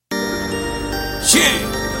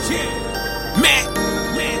Yeah, man,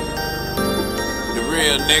 the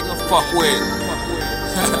real nigga, fuck with.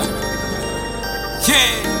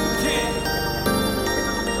 Yeah,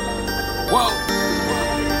 whoa,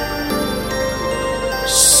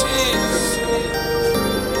 shit.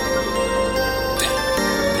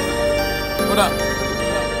 What up?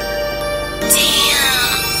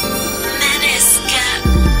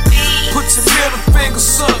 Put your middle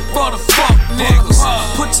fingers up for the fuck niggas.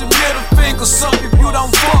 Put your middle fingers up if you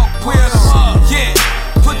don't fuck with them. Yeah,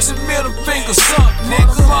 put your middle fingers up,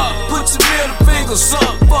 nigga. Put your middle fingers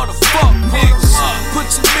up for the fuck niggas. Put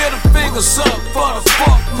your middle fingers up for the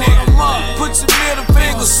fuck nigga. Put your middle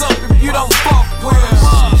fingers up if you don't fuck with them.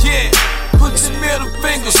 Yeah, put your middle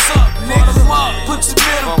fingers up, nigga. Put your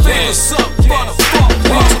middle fingers up for the fuck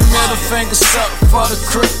nigga. Put your middle fingers up for the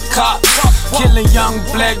crook cops. Killing young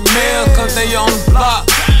black male cause they on the block.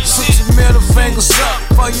 Put your middle fingers up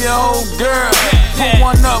for your old girl. Put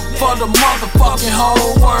one up for the motherfucking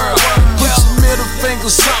whole world. Put your middle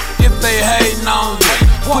fingers up if they hating on you.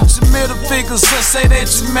 Put your middle fingers up, say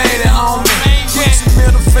that you made it, homie. Put your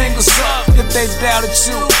middle fingers up if they doubted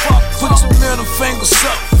you. Put your middle fingers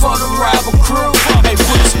up for the rival crew. Hey,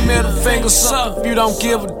 put your middle fingers up if you don't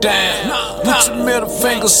give a damn. Put your middle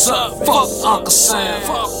fingers up, fuck Uncle Sam.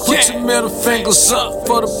 Put your middle fingers up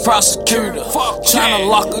for the prosecutor. Tryna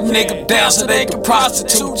lock a nigga down so they can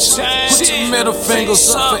prostitute. Put your middle fingers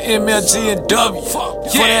up for MLG and W.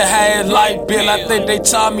 For that high light bill, I think they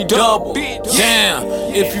taught me double. Damn,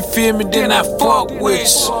 if you feel me, then I fuck with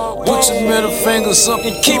you. Put your middle fingers up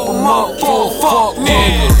and keep them up for a fuck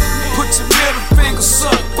nigga. Put your middle fingers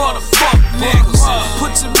up for the fuck niggas.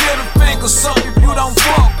 Put your middle fingers up if you don't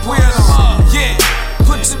fuck with them. Yeah,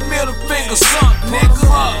 put your middle fingers up, nigga.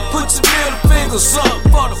 Put your middle fingers up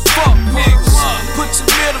for the fuck niggas. Put your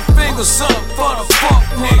middle fingers up for the fuck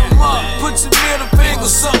nigga. Put your middle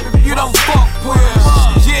fingers up if you don't fuck with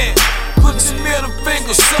them. Yeah, put your middle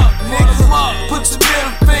fingers up, nigga. Put your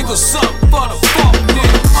middle fingers up